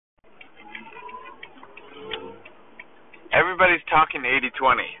Everybody's talking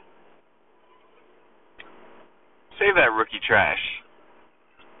 80-20. Save that rookie trash.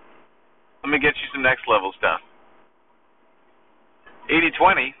 Let me get you some next level stuff.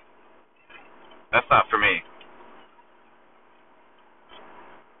 80-20? That's not for me.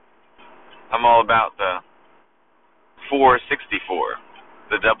 I'm all about the 464,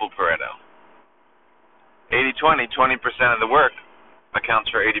 the double Pareto. 80-20, 20% of the work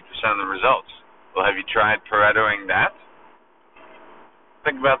accounts for 80% of the results. Well, have you tried Paretoing that?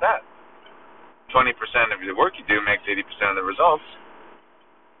 Think about that. 20% of the work you do makes 80% of the results.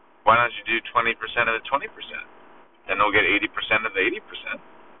 Why don't you do 20% of the 20%? Then we'll get 80% of the 80%.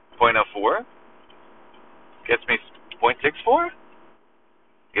 0.04 gets me 0.64.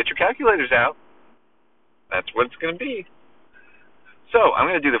 Get your calculators out. That's what it's going to be. So I'm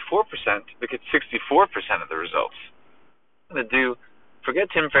going to do the 4% to get 64% of the results. I'm going to do, forget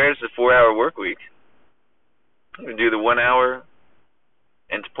Tim Ferriss' 4-hour work week. I'm going to do the 1 hour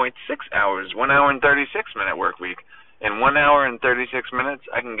and 0.6 hours, 1 hour and 36-minute work week. In 1 hour and 36 minutes,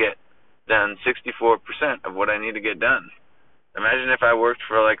 I can get done 64% of what I need to get done. Imagine if I worked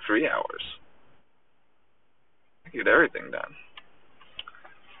for like 3 hours. I could get everything done.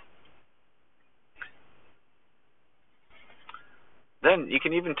 Then you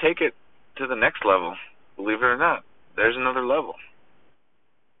can even take it to the next level. Believe it or not, there's another level.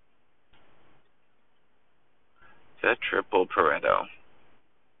 The triple Pareto.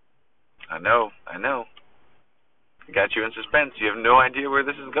 I know. Got you in suspense. You have no idea where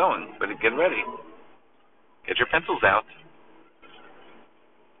this is going, but get ready. Get your pencils out.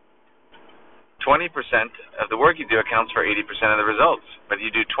 20% of the work you do accounts for 80% of the results. But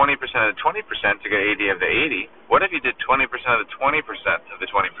you do 20% of the 20% to get 80 of the 80. What if you did 20% of the 20% of the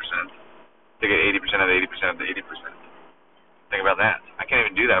 20% to get 80% of the 80% of the 80%? Think about that. I can't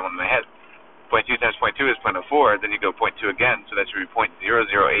even do that one in my head. 0.2 times 0.2 is 0.04. Then you go 0.2 again, so that should be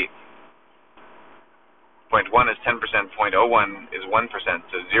 0.008. 0.1 is 10%. 0.01 is 1%.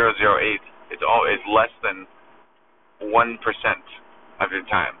 So 0.008 is less than 1% of your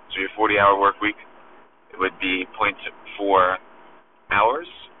time. So your 40-hour work week, it would be 0.4 hours,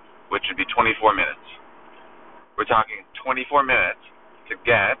 which would be 24 minutes. We're talking 24 minutes to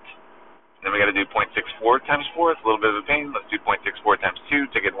get, then we got to do 0.64 times 4. It's a little bit of a pain. Let's do 0.64 times 2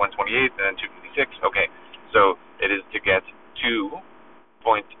 to get 128, and then 256. Okay, so it is to get 2.56,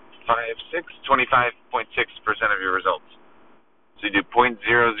 25.6% of your results. So you do 0.008,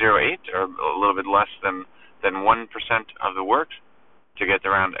 or a little bit less than 1% of the work, to get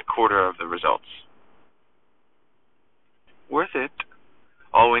around a quarter of the results. Worth it.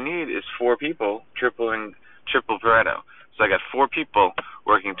 All we need is 4 people triple Pareto. So I got 4 people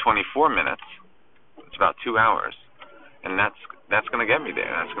working 24 minutes. It's about 2 hours. And that's going to get me there.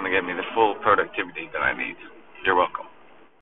 That's going to get me the full productivity that I need. You're welcome.